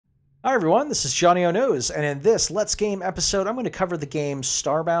Hi everyone, this is Johnnyonoes, and in this Let's Game episode, I'm going to cover the game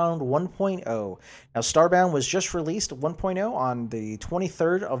Starbound 1.0. Now, Starbound was just released 1.0 on the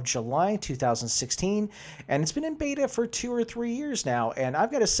 23rd of July 2016, and it's been in beta for 2 or 3 years now, and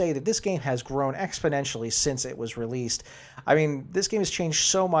I've got to say that this game has grown exponentially since it was released. I mean, this game has changed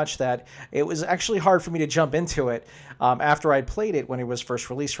so much that it was actually hard for me to jump into it after I'd played it when it was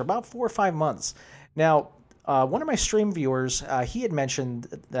first released for about 4 or 5 months. Now, one of my stream viewers, he had mentioned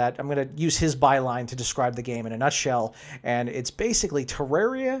that I'm going to use his byline to describe the game in a nutshell, and it's basically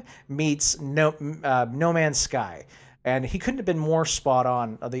Terraria meets No Man's Sky. And he couldn't have been more spot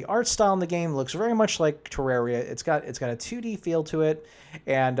on. The art style in the game looks very much like Terraria. It's got a 2D feel to it,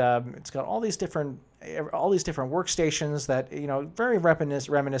 and it's got all these different workstations that very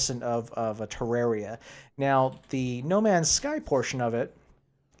reminiscent of a Terraria. Now, the No Man's Sky portion of it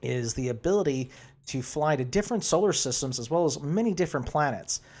is the ability to fly to different solar systems as well as many different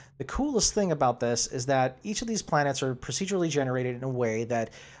planets. The coolest thing about this is that each of these planets are procedurally generated in a way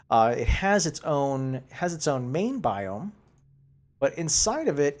that it has its own main biome, but inside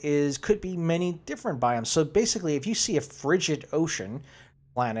of it could be many different biomes. So basically, if you see a frigid ocean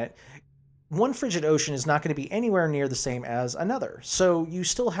planet, one frigid ocean is not going to be anywhere near the same as another. So you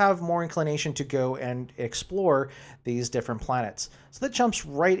still have more inclination to go and explore these different planets. So that jumps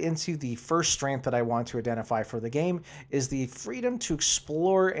right into the first strength that I want to identify for the game, is the freedom to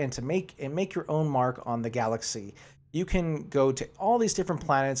explore and to make your own mark on the galaxy. You can go to all these different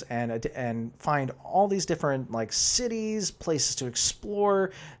planets and find all these different cities, places to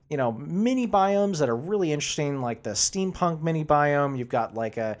explore, mini biomes that are really interesting, like the steampunk mini biome. You've got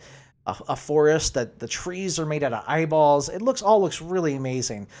like a forest that the trees are made out of eyeballs. It all looks really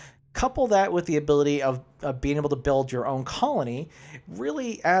amazing. Couple that with the ability of being able to build your own colony,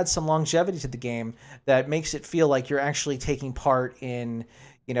 really adds some longevity to the game that makes it feel like you're actually taking part in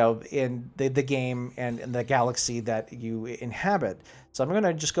the game and in the galaxy that you inhabit. So I'm going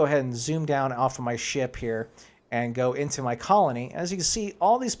to just go ahead and zoom down off of my ship here and go into my colony. As you can see,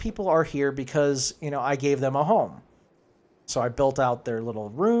 all these people are here because I gave them a home. So I built out their little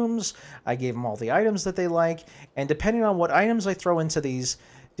rooms, I gave them all the items that they like, and depending on what items I throw into these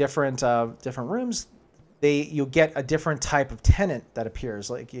different rooms, you get a different type of tenant that appears.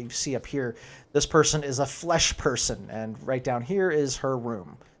 Like you see up here, this person is a flesh person, and right down here is her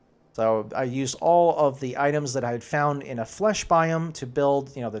room. So I used all of the items that I had found in a flesh biome to build,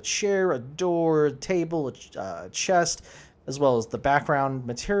 the chair, a door, a table, a chest, as well as the background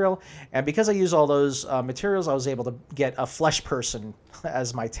material. And because I use all those materials, I was able to get a flesh person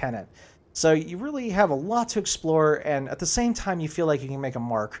as my tenant. So you really have a lot to explore, and at the same time, you feel like you can make a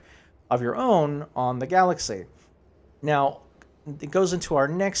mark of your own on the galaxy. Now, it goes into our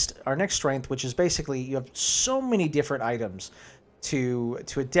next strength, which is basically you have so many different items to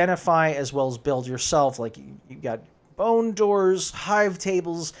identify as well as build yourself. Like you got bone doors, hive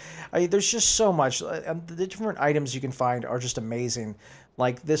tables. There's just so much. The different items you can find are just amazing.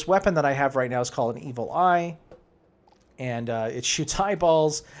 Like this weapon that I have right now is called an evil eye, and it shoots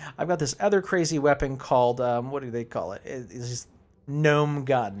eyeballs. I've got this other crazy weapon called, what do they call it? It's just gnome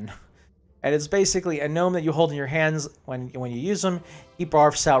gun. And it's basically a gnome that you hold in your hands. When you use them, he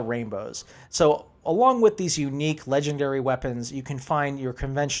barfs out rainbows. So along with these unique legendary weapons, you can find your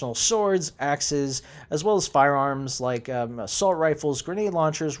conventional swords, axes, as well as firearms like assault rifles, grenade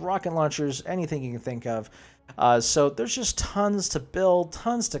launchers, rocket launchers, anything you can think of. So there's just tons to build,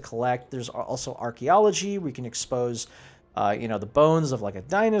 tons to collect. There's also archaeology. We can expose, the bones of like a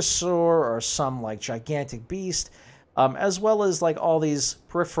dinosaur or some like gigantic beast, as well as like all these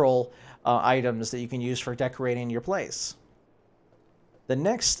peripheral items that you can use for decorating your place. The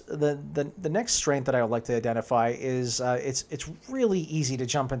next strength that I would like to identify is it's really easy to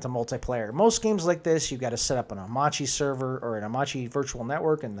jump into multiplayer. Most games like this, you've got to set up an Hamachi server or an Hamachi virtual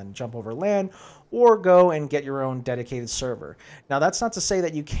network and then jump over LAN, or go and get your own dedicated server. Now, that's not to say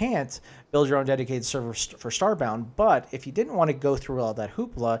that you can't build your own dedicated server for Starbound, but if you didn't want to go through all that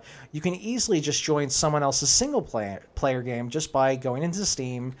hoopla, you can easily just join someone else's single player game just by going into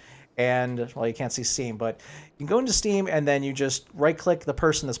Steam. And, well, you can't see Steam, but you can go into Steam and then you just right-click the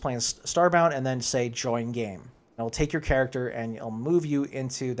person that's playing Starbound and then say Join Game. It'll take your character and it'll move you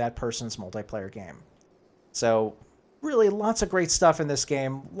into that person's multiplayer game. So, really, lots of great stuff in this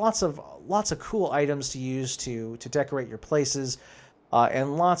game. Lots of cool items to use to decorate your places,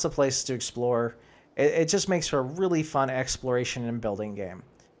 and lots of places to explore. It just makes for a really fun exploration and building game.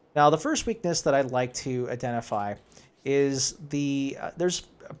 Now, the first weakness that I'd like to identify is there's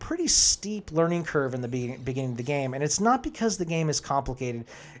a pretty steep learning curve in the beginning of the game, and it's not because the game is complicated,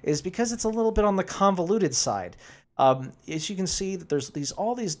 it's because it's a little bit on the convoluted side. As you can see, that there's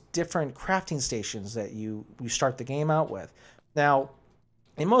all these different crafting stations that you start the game out with. Now,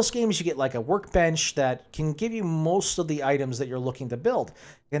 in most games, you get like a workbench that can give you most of the items that you're looking to build.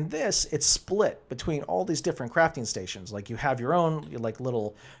 In this, it's split between all these different crafting stations. Like you have your own like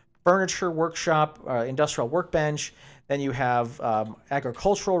little furniture workshop, industrial workbench. Then you have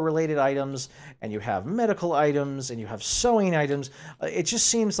agricultural related items, and you have medical items, and you have sewing items. It just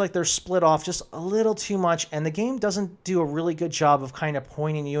seems like they're split off just a little too much, and the game doesn't do a really good job of kind of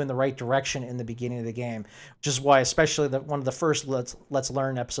pointing you in the right direction in the beginning of the game, which is why, especially one of the first Let's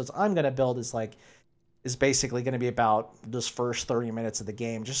Learn episodes I'm going to build is basically going to be about this first 30 minutes of the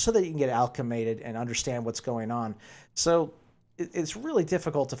game, just so that you can get acclimated and understand what's going on. So it's really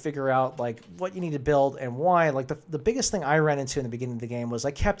difficult to figure out like what you need to build and why. Like the biggest thing I ran into in the beginning of the game was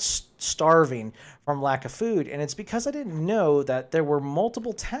I kept starving from lack of food, and it's because I didn't know that there were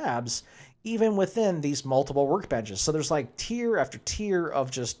multiple tabs even within these multiple workbenches. So there's like tier after tier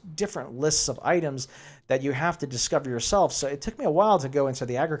of just different lists of items that you have to discover yourself. So it took me a while to go into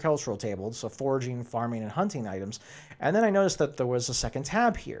the agricultural table, so foraging, farming, and hunting items, and then I noticed that there was a second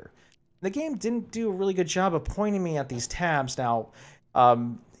tab here. The game didn't do a really good job of pointing me at these tabs. Now, I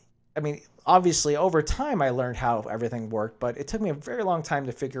mean, obviously, over time, I learned how everything worked, but it took me a very long time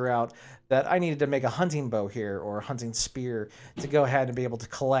to figure out that I needed to make a hunting bow here or a hunting spear to go ahead and be able to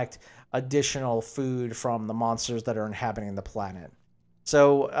collect additional food from the monsters that are inhabiting the planet.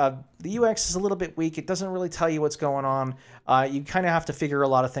 So the UX is a little bit weak. It doesn't really tell you what's going on. You kind of have to figure a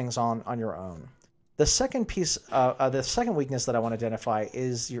lot of things on your own. The second piece, the second weakness that I want to identify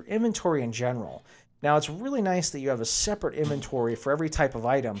is your inventory in general. Now, it's really nice that you have a separate inventory for every type of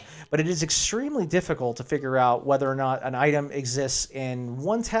item, but it is extremely difficult to figure out whether or not an item exists in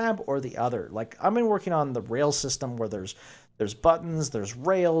one tab or the other. Like, I've been working on the rail system where there's buttons, there's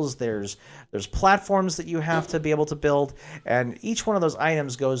rails, there's platforms that you have to be able to build, and each one of those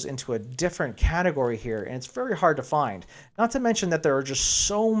items goes into a different category here, and it's very hard to find. Not to mention that there are just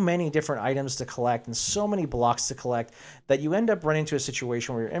so many different items to collect and so many blocks to collect that you end up running into a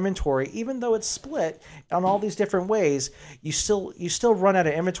situation where your inventory, even though it's split on all these different ways, you still run out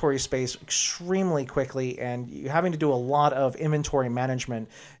of inventory space extremely quickly, and you're having to do a lot of inventory management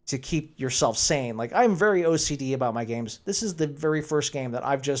to keep yourself sane. Like, I'm very OCD about my games. This is the very first game that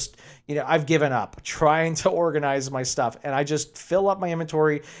I've just, I've given up trying to organize my stuff, and I just fill up my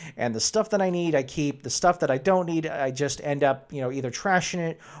inventory, and the stuff that I need, I keep. The stuff that I don't need, I just end up, either trashing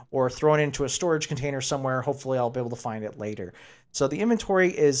it or throwing it into a storage container somewhere. Hopefully I'll be able to find it later. So the inventory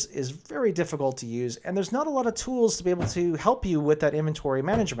is very difficult to use, and there's not a lot of tools to be able to help you with that inventory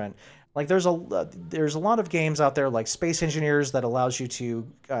management. Like, there's a lot of games out there like Space Engineers that allows you to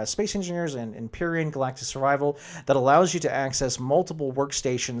Space Engineers and Empyrean Galactic Survival that allows you to access multiple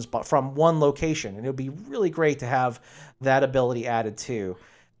workstations but from one location, and it would be really great to have that ability added too.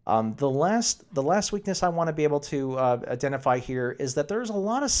 The last weakness I want to be able to identify here is that there's a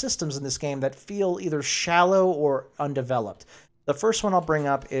lot of systems in this game that feel either shallow or undeveloped. The first one I'll bring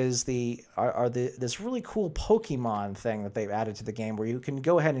up is this really cool Pokemon thing that they've added to the game where you can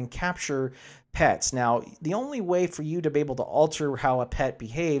go ahead and capture pets. Now, the only way for you to be able to alter how a pet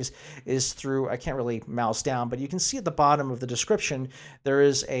behaves is through, I can't really mouse down, but you can see at the bottom of the description there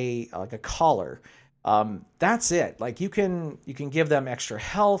is a collar. That's it. Like, you can give them extra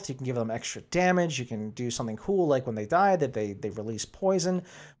health, you can give them extra damage, you can do something cool like when they die that they release poison.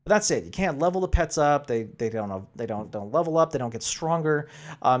 But that's it. You can't level the pets up. They don't level up. They don't get stronger.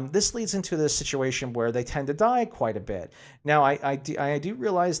 This leads into this situation where they tend to die quite a bit. Now, I do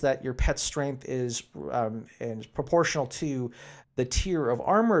realize that your pet's strength is proportional to the tier of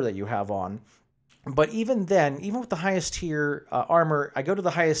armor that you have on. But even then, even with the highest tier armor, I go to the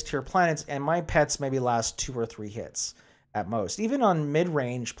highest tier planets, and my pets maybe last 2 or 3 hits at most. Even on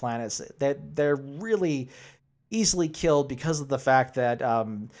mid-range planets, they're really easily killed because of the fact that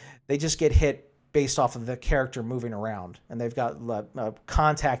they just get hit based off of the character moving around, and they've got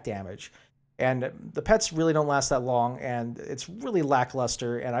contact damage. And the pets really don't last that long, and it's really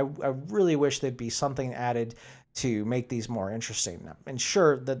lackluster, and I really wish there'd be something added to make these more interesting. And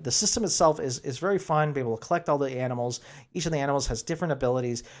sure, the system itself is very fun, be able to collect all the animals. Each of the animals has different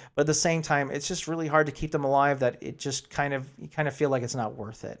abilities, but at the same time, it's just really hard to keep them alive that it just you kind of feel like it's not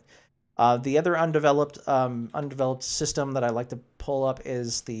worth it. The other undeveloped system that I like to pull up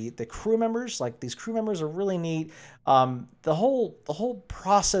is the crew members. Like, these crew members are really neat. The whole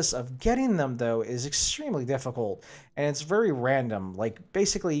process of getting them, though, is extremely difficult, and it's very random. Like,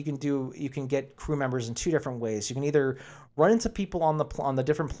 basically, you can get crew members in two different ways. You can either run into people on the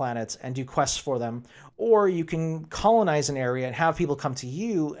different planets and do quests for them, or you can colonize an area and have people come to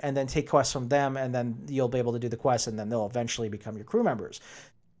you and then take quests from them, and then you'll be able to do the quest, and then they'll eventually become your crew members.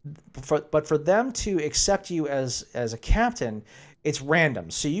 But for them to accept you as a captain, it's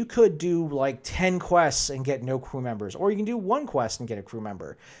random. So you could do like 10 quests and get no crew members, or you can do one quest and get a crew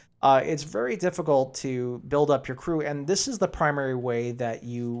member. It's very difficult to build up your crew, and this is the primary way that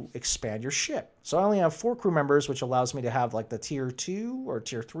you expand your ship. So I only have 4 crew members, which allows me to have like the tier 2 or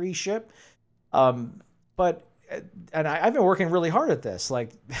tier 3 ship. But I've been working really hard at this.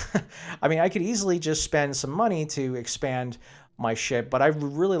 Like, I mean, I could easily just spend some money to expand my ship, but I would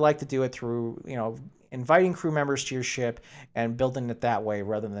really like to do it through, inviting crew members to your ship and building it that way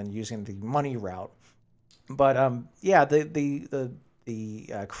rather than using the money route. But yeah, the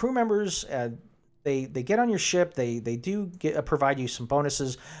crew members, they get on your ship. They do provide you some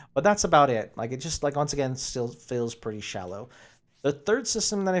bonuses, but that's about it. Like, it just, like, once again, still feels pretty shallow. The third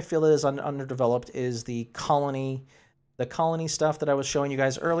system that I feel is underdeveloped is the colony stuff that I was showing you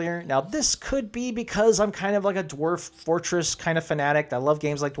guys earlier. Now, this could be because I'm kind of like a Dwarf Fortress kind of fanatic. I love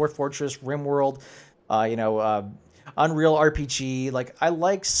games like Dwarf Fortress, RimWorld, Unreal RPG. Like, I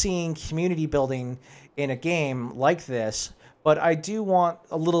like seeing community building in a game like this, but I do want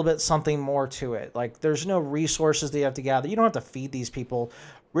a little bit something more to it. Like, there's no resources that you have to gather. You don't have to feed these people.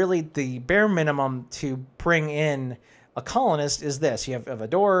 Really, the bare minimum to bring in a colonist is this. You have a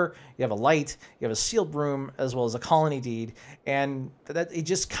door, you have a light, you have a sealed room, as well as a colony deed, and that it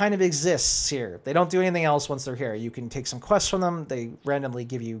just kind of exists here. They don't do anything else once they're here. You can take some quests from them. They randomly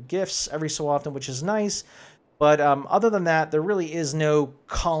give you gifts every so often, which is nice. But other than that, there really is no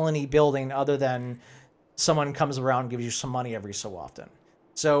colony building other than someone comes around and gives you some money every so often.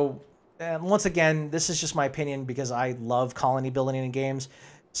 So, and once again, this is just my opinion because I love colony building in games.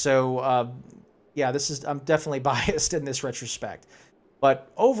 So, yeah, I'm definitely biased in this retrospect. But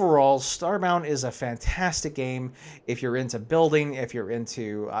overall, Starbound is a fantastic game if you're into building, if you're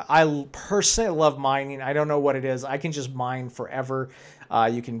into... I personally love mining. I don't know what it is. I can just mine forever.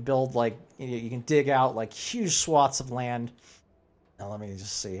 You can build, like... You can dig out, like, huge swaths of land. Now, let me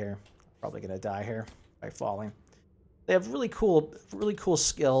just see here. Probably going to die here by falling. They have really cool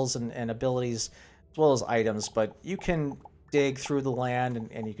skills and abilities, as well as items, but you can dig through the land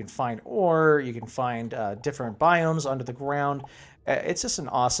and you can find ore, you can find different biomes under the ground. It's just an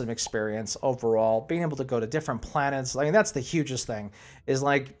awesome experience overall. Being able to go to different planets, I mean, that's the hugest thing, is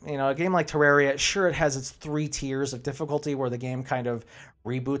like, a game like Terraria, sure, it has its 3 tiers of difficulty where the game kind of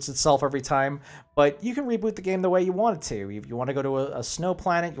reboots itself every time, but you can reboot the game the way you want it to. If you want to go to a snow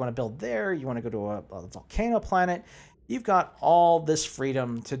planet, you want to build there, you want to go to a volcano planet, you've got all this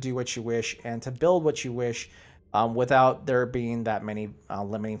freedom to do what you wish and to build what you wish, without there being that many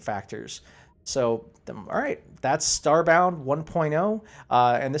limiting factors. So, all right, that's Starbound 1.0,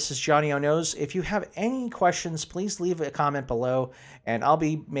 and this is Johnnyonoes. If you have any questions, please leave a comment below, and I'll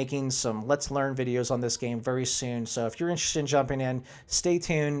be making some Let's Learn videos on this game very soon. So if you're interested in jumping in, stay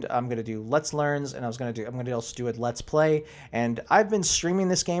tuned. I'm going to do Let's Learns, and I'm going to also do a Let's Play, and I've been streaming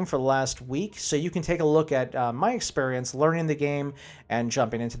this game for the last week, so you can take a look at my experience learning the game and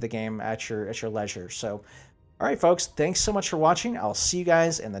jumping into the game at your leisure. So, all right, folks, thanks so much for watching. I'll see you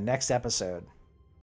guys in the next episode.